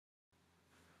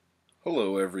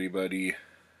Hello, everybody,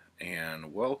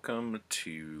 and welcome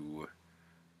to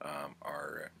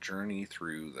our journey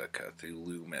through the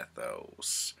Cthulhu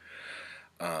mythos.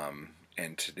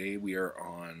 And today we are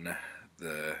on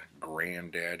the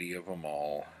granddaddy of them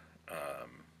all,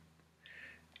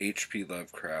 H.P.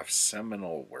 Lovecraft's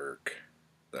seminal work,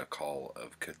 The Call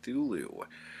of Cthulhu.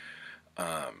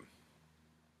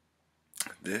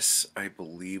 This, I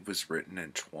believe, was written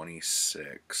in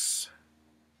 26,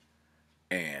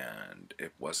 and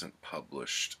it wasn't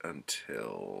published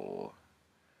until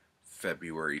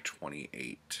February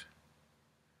 28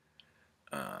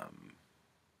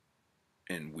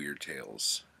 in Weird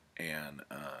Tales. And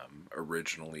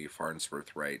originally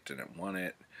Farnsworth Wright didn't want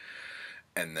it.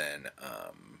 And then,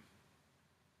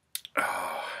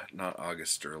 not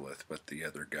August Derleth, but the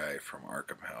other guy from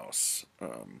Arkham House,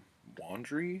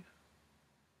 Wandry?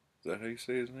 Is that how you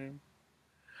say his name?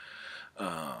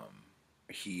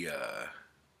 He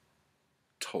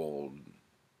told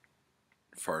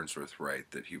Farnsworth Wright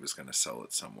that he was going to sell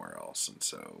it somewhere else, and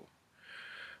so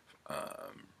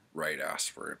Wright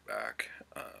asked for it back.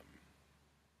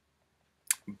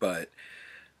 But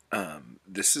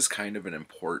this is kind of an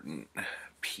important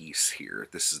piece here.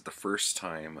 This is the first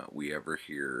time we ever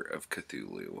hear of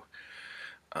Cthulhu.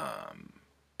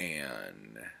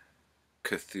 And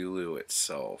Cthulhu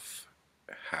itself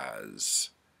has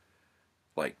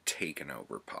taken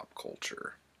over pop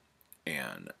culture.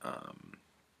 And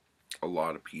a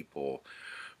lot of people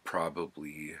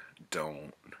probably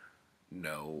don't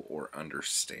know or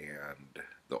understand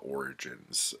the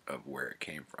origins of where it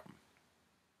came from.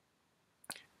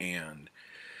 And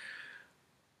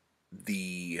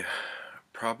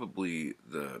probably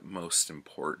the most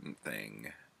important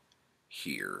thing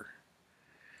here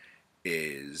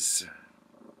is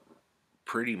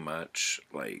pretty much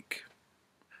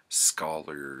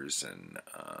scholars and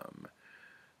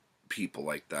people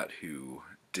like that who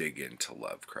dig into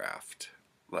Lovecraft.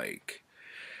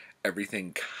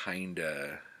 Everything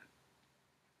kinda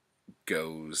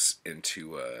goes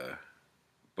into a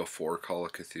before Call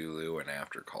of Cthulhu and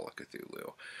after Call of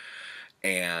Cthulhu.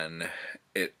 And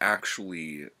it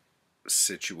actually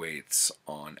situates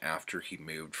on after he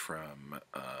moved from,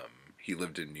 he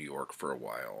lived in New York for a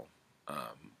while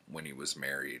when he was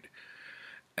married,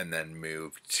 and then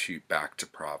moved back to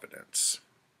Providence.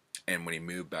 And when he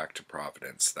moved back to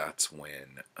Providence, that's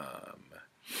when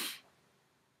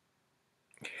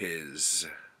his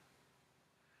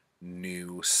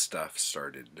new stuff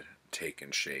started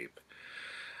taking shape.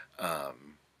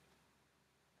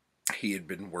 He had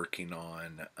been working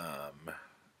on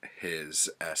his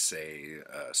essay,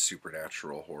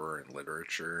 Supernatural Horror and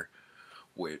Literature,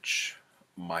 which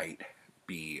might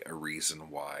be a reason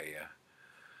why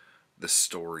the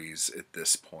stories at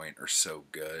this point are so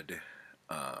good.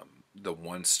 The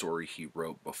one story he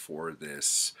wrote before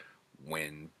this,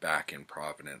 when back in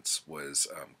Providence, was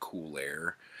Cool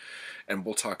Air. And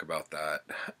we'll talk about that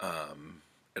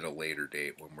at a later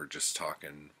date when we're just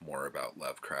talking more about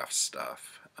Lovecraft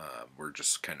stuff. We're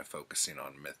just kind of focusing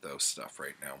on mythos stuff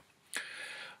right now.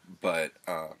 But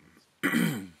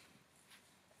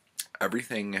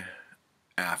everything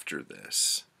after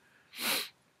this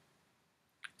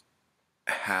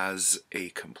has a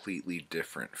completely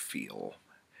different feel.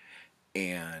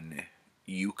 And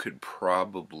you could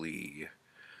probably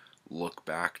look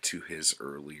back to his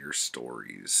earlier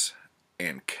stories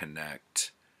and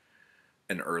connect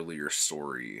an earlier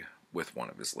story with one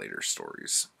of his later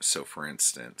stories. So, for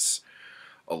instance,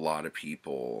 a lot of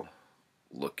people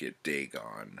look at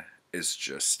Dagon as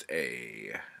just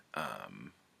a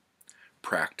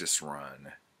practice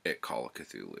run at Call of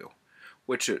Cthulhu,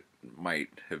 which it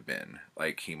might have been.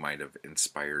 He might have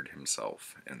inspired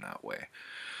himself in that way.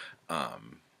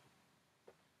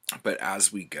 But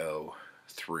as we go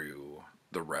through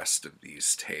the rest of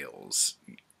these tales,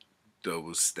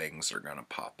 those things are going to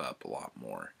pop up a lot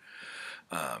more.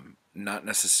 Not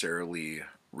necessarily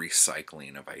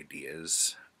recycling of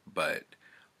ideas, but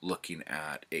looking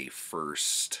at a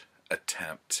first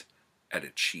attempt at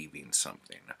achieving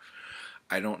something.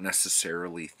 I don't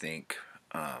necessarily think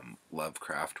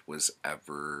Lovecraft was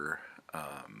ever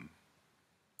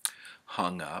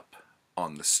hung up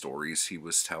on the stories he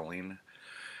was telling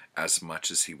as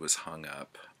much as he was hung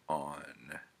up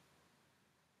on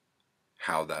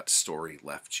how that story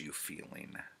left you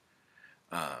feeling.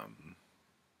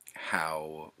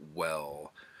 How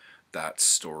well that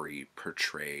story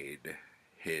portrayed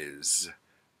his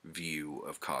view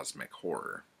of cosmic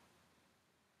horror,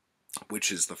 which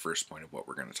is the first point of what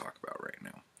we're going to talk about right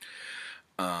now.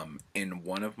 In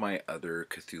one of my other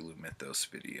Cthulhu Mythos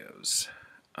videos,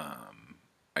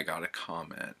 I got a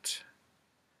comment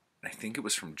I think it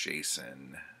was from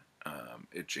Jason.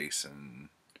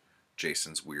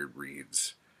 Jason's Weird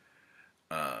Reads.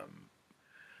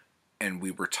 And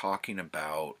we were talking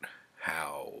about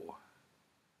how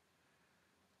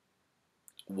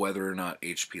whether or not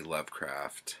H.P.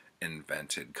 Lovecraft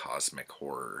invented cosmic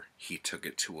horror, he took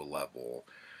it to a level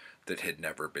that had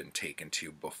never been taken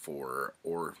to before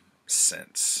or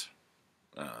since,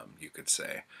 you could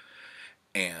say.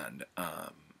 And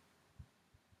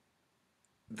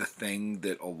the thing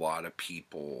that a lot of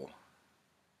people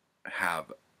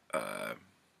have a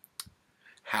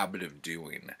habit of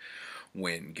doing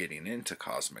when getting into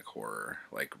cosmic horror,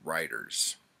 like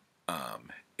writers,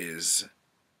 is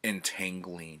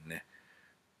entangling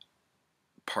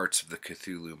parts of the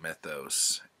Cthulhu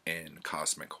mythos in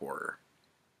cosmic horror.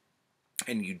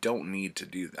 And you don't need to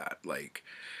do that. Like,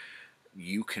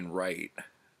 you can write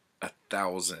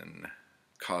 1,000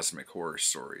 cosmic horror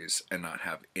stories and not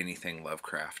have anything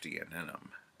Lovecraftian in them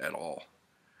at all.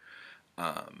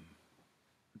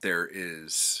 There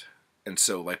is, and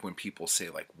so like when people say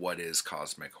like, what is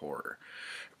cosmic horror?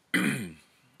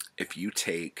 If you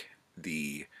take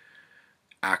the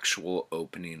actual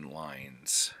opening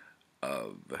lines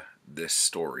of this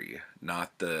story,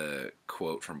 not the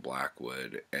quote from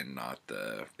Blackwood and not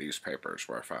these papers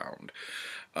were found,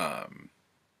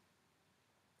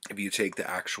 if you take the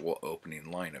actual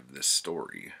opening line of this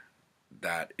story,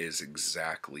 that is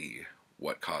exactly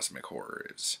what cosmic horror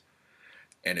is.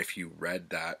 And if you read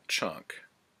that chunk,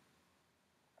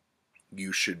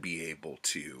 you should be able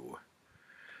to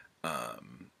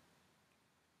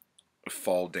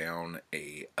fall down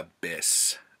a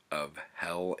abyss of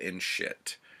hell and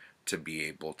shit to be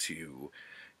able to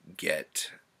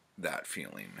get that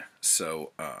feeling.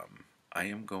 So I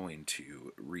am going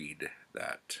to read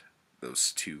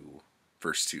those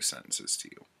first two sentences to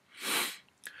you.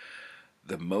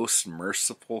 The most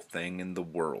merciful thing in the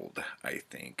world, I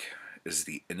think, is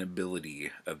the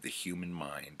inability of the human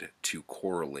mind to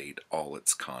correlate all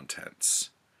its contents.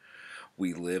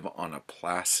 We live on a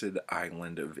placid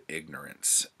island of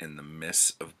ignorance in the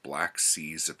midst of black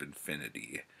seas of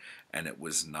infinity, and it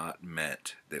was not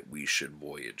meant that we should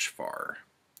voyage far.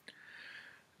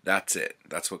 That's it.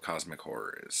 That's what cosmic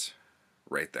horror is.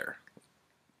 Right there.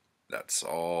 That's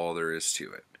all there is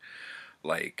to it.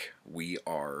 Like, we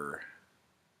are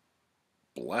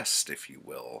blessed, if you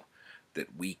will,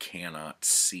 that we cannot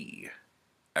see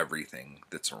everything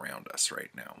that's around us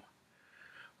right now.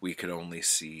 We could only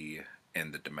see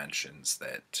in the dimensions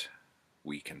that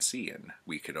we can see in.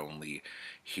 We could only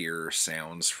hear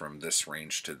sounds from this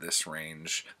range to this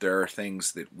range. There are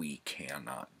things that we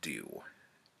cannot do.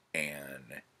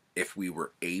 And if we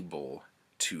were able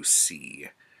to see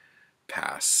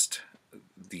past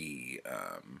the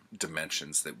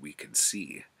dimensions that we could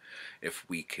see, if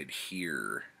we could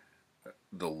hear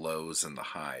the lows and the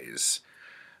highs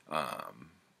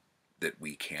that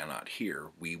we cannot hear,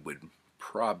 we would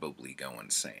probably go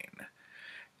insane.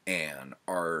 And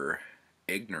our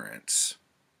ignorance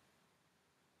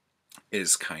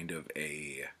is kind of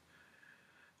a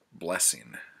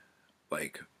blessing.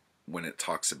 Like when it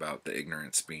talks about the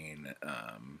ignorance being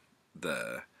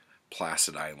the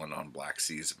placid island on black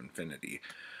seas of infinity,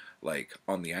 like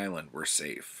on the island we're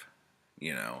safe,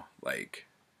 you know, like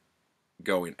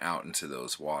going out into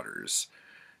those waters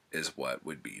is what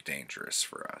would be dangerous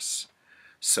for us.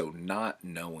 So not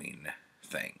knowing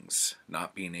things,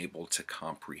 not being able to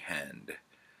comprehend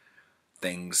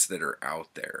things that are out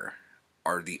there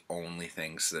are the only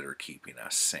things that are keeping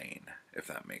us sane, if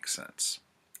that makes sense.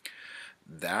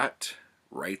 That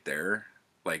right there,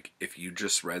 like if you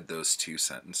just read those two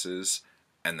sentences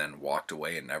and then walked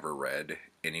away and never read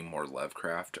any more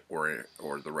Lovecraft or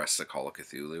the rest of Call of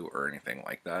Cthulhu or anything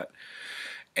like that,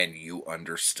 and you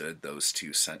understood those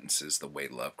two sentences the way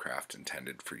Lovecraft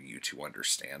intended for you to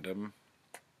understand them,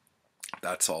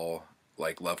 that's all.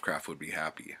 Like, Lovecraft would be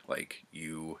happy. Like,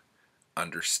 you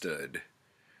understood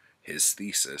his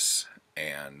thesis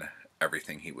and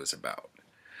everything he was about.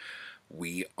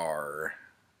 We are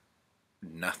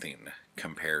nothing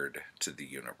compared to the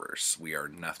universe. We are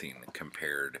nothing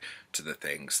compared to the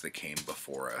things that came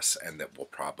before us and that will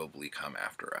probably come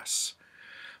after us.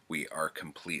 We are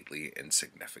completely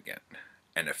insignificant.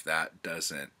 And if that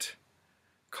doesn't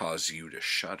cause you to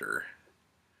shudder,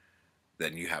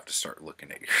 then you have to start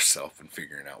looking at yourself and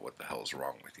figuring out what the hell is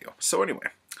wrong with you. So anyway,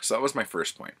 so that was my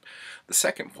first point. The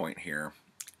second point here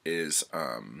is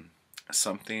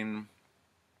something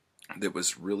that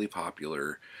was really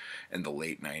popular in the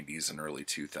late 90s and early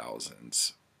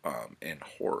 2000s in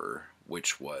horror,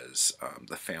 which was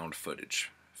the found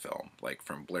footage film, like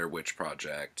from Blair Witch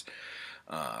Project,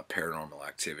 Paranormal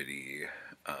Activity.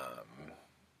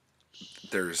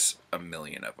 There's a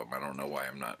million of them. I don't know why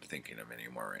I'm not thinking of any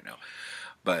more right now.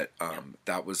 But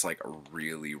that was like a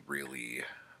really, really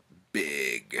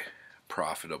big,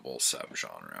 profitable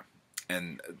subgenre.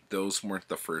 And those weren't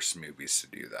the first movies to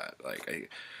do that.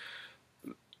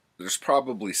 There's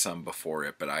probably some before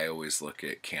it, but I always look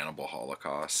at Cannibal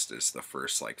Holocaust as the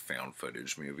first like found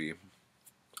footage movie.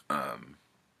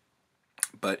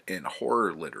 But in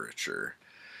horror literature,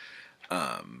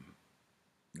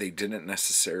 they didn't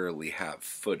necessarily have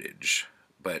footage,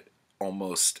 but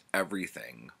almost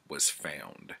everything was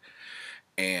found.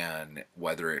 And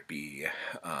whether it be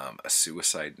a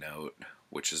suicide note,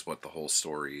 which is what the whole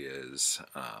story is,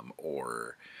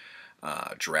 or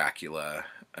Dracula,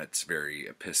 it's very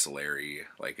epistolary,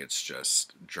 like it's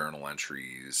just journal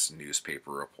entries,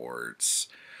 newspaper reports,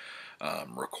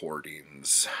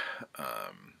 recordings,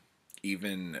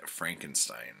 even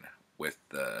Frankenstein with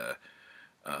the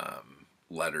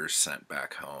letters sent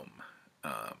back home,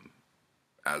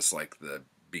 as like the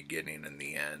beginning and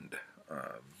the end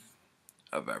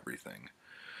of everything.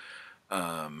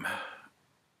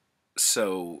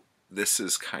 So this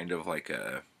is kind of like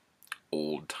a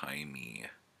old-timey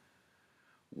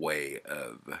way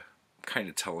of kind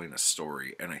of telling a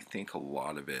story, and I think a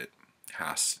lot of it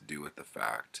has to do with the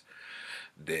fact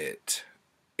that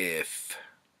if,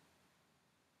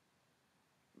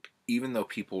 even though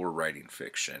people were writing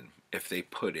fiction, if they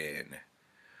put in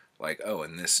like, oh,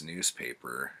 in this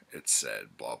newspaper it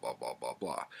said blah blah blah blah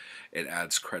blah, it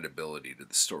adds credibility to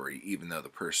the story, even though the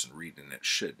person reading it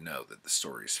should know that the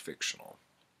story is fictional.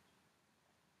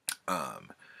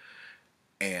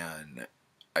 And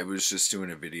I was just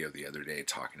doing a video the other day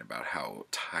talking about how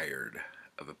tired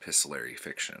of epistolary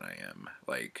fiction I am.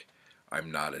 Like,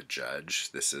 I'm not a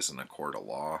judge. This isn't a court of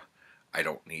law. I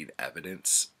don't need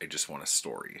evidence. I just want a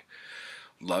story.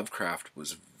 Lovecraft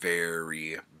was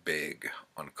very big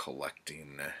on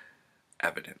collecting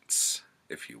evidence,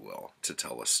 if you will, to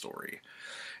tell a story.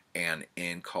 And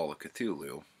in Call of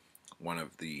Cthulhu, one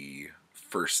of the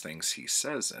first things he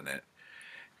says in it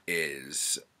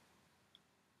is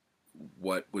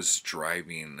what was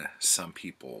driving some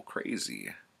people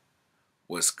crazy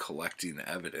was collecting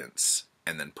evidence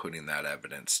and then putting that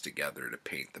evidence together to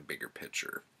paint the bigger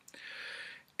picture.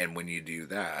 And when you do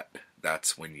that,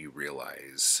 that's when you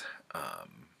realize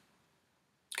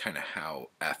kind of how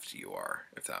effed you are,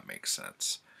 if that makes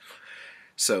sense.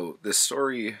 So this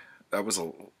story, that was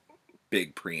a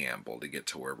big preamble to get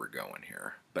to where we're going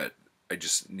here. But I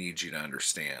just need you to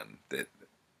understand that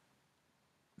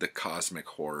the cosmic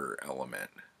horror element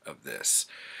of this,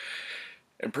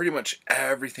 and pretty much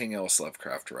everything else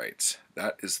Lovecraft writes,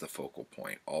 that is the focal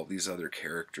point. All these other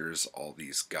characters, all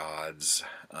these gods,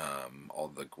 all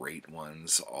the great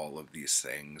ones, all of these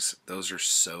things, those are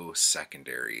so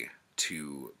secondary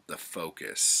to the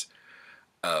focus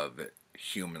of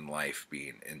human life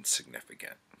being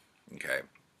insignificant. Okay?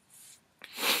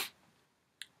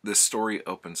 This story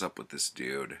opens up with this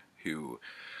dude who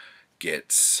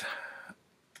gets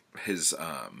his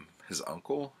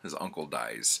uncle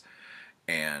dies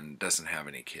and doesn't have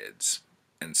any kids,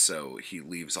 and so he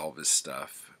leaves all of his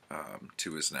stuff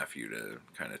to his nephew to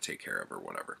kind of take care of or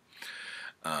whatever.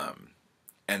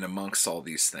 And amongst all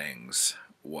these things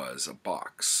was a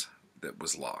box that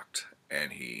was locked,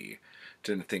 and he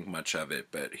didn't think much of it,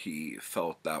 but he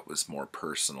felt that was more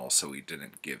personal, so he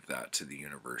didn't give that to the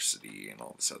university and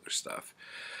all this other stuff.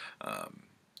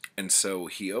 And so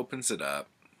he opens it up,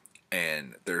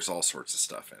 and there's all sorts of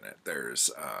stuff in it. There's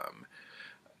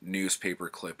newspaper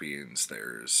clippings,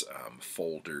 there's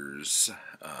folders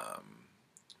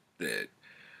that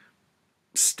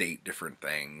state different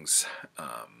things,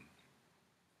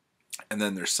 and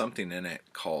then there's something in it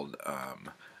called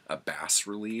a bas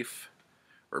relief,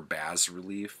 or bas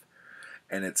relief,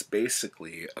 and it's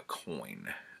basically a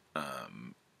coin,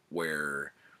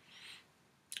 where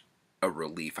a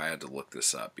relief, I had to look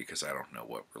this up because I don't know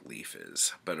what relief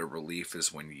is, but a relief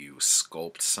is when you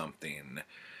sculpt something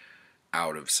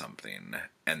out of something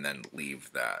and then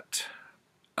leave that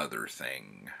other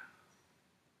thing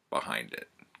behind it,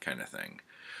 kind of thing.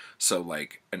 So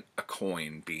like a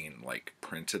coin being like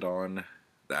printed on,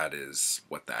 that is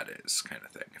what that is, kind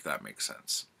of thing, if that makes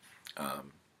sense.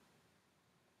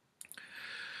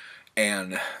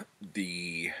 And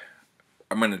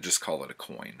I'm going to just call it a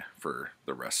coin for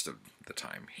the rest of the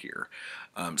time here.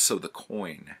 So the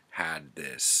coin had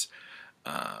this,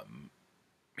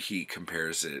 he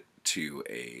compares it to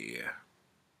a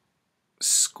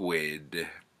squid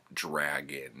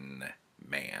dragon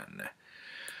man.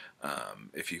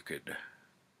 If you could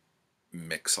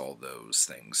mix all those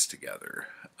things together.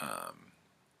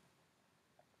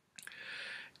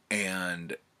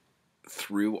 And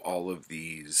through all of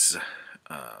these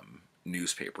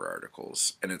newspaper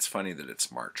articles, and it's funny that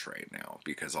it's March right now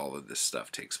because all of this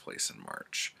stuff takes place in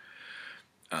March.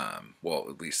 Well,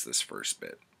 at least this first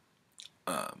bit.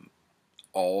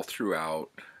 All throughout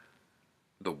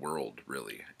the world,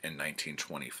 really, in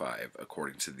 1925,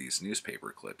 according to these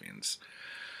newspaper clippings,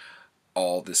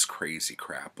 all this crazy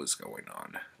crap was going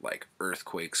on. Like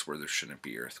earthquakes where there shouldn't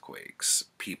be earthquakes,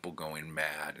 people going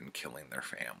mad and killing their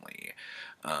family,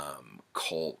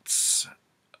 cults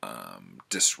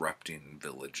disrupting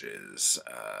villages,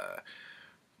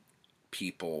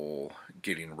 people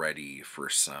getting ready for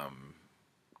some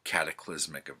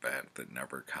cataclysmic event that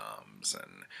never comes,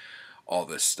 and all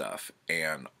this stuff.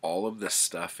 And all of this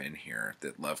stuff in here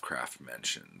that Lovecraft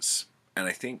mentions. And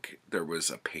I think there was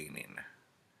a painting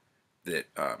that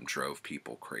drove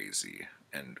people crazy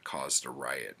and caused a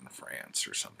riot in France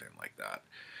or something like that.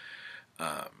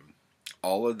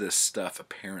 All of this stuff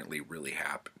apparently really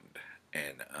happened.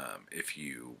 And if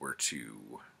you were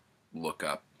to look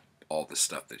up all the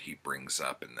stuff that he brings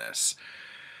up in this,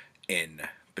 in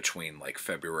between like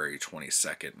February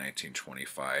 22nd,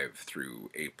 1925 through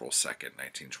April 2nd,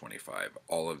 1925,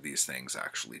 all of these things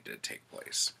actually did take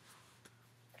place.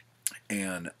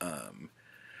 And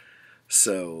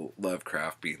so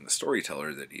Lovecraft, being the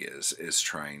storyteller that he is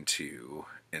trying to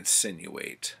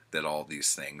insinuate that all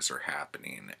these things are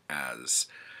happening as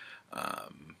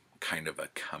kind of a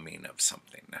coming of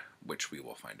something, which we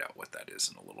will find out what that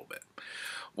is in a little bit.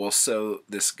 Well, so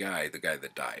this guy, the guy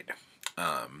that died,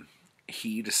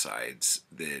 he decides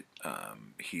that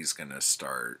he's going to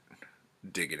start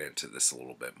digging into this a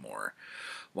little bit more.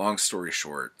 Long story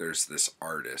short, there's this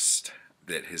artist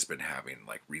that has been having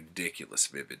like ridiculous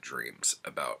vivid dreams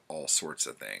about all sorts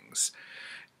of things,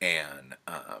 and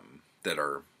that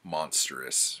are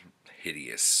monstrous,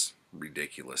 hideous,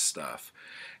 ridiculous stuff.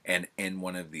 And in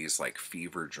one of these like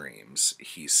fever dreams,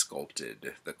 he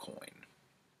sculpted the coin.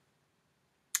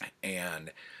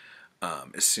 And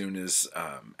as soon as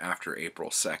after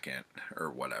April 2nd or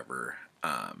whatever,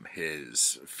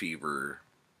 his fever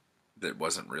that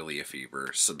wasn't really a fever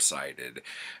subsided,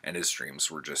 and his dreams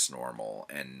were just normal,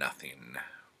 and nothing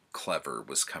clever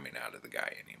was coming out of the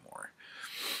guy anymore.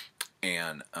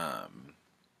 And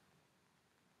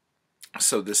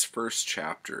so this first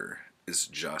chapter is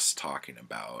just talking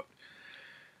about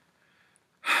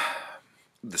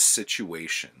the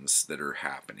situations that are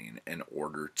happening in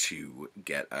order to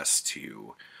get us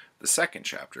to the second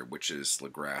chapter, which is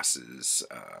Legrasse's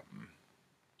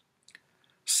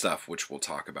stuff, which we'll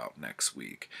talk about next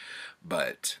week.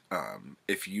 But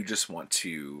if you just want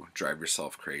to drive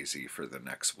yourself crazy for the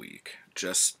next week,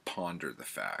 just ponder the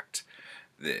fact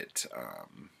that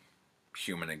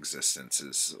human existence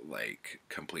is like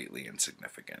completely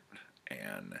insignificant,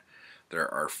 and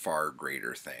there are far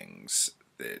greater things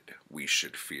that we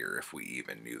should fear if we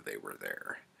even knew they were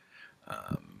there.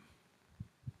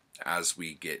 As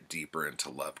we get deeper into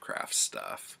Lovecraft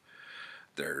stuff,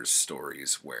 there's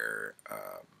stories where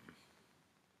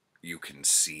you can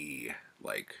see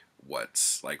like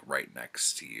what's like right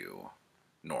next to you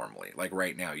normally. Like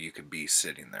right now, you could be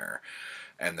sitting there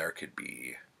and there could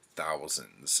be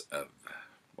thousands of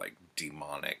like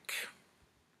demonic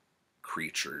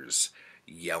creatures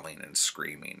yelling and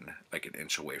screaming like an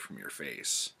inch away from your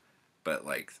face. But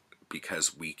like,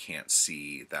 because we can't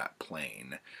see that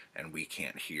plane and we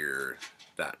can't hear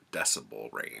that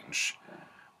decibel range,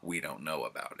 we don't know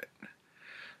about it.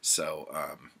 So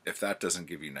if that doesn't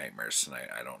give you nightmares tonight,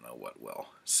 I don't know what will.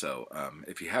 So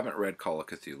if you haven't read Call of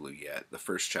Cthulhu yet, the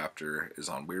first chapter is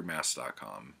on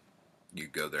weirdmass.com. You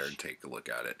go there and take a look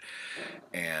at it.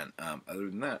 And other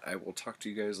than that, I will talk to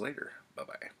you guys later.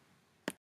 Bye-bye.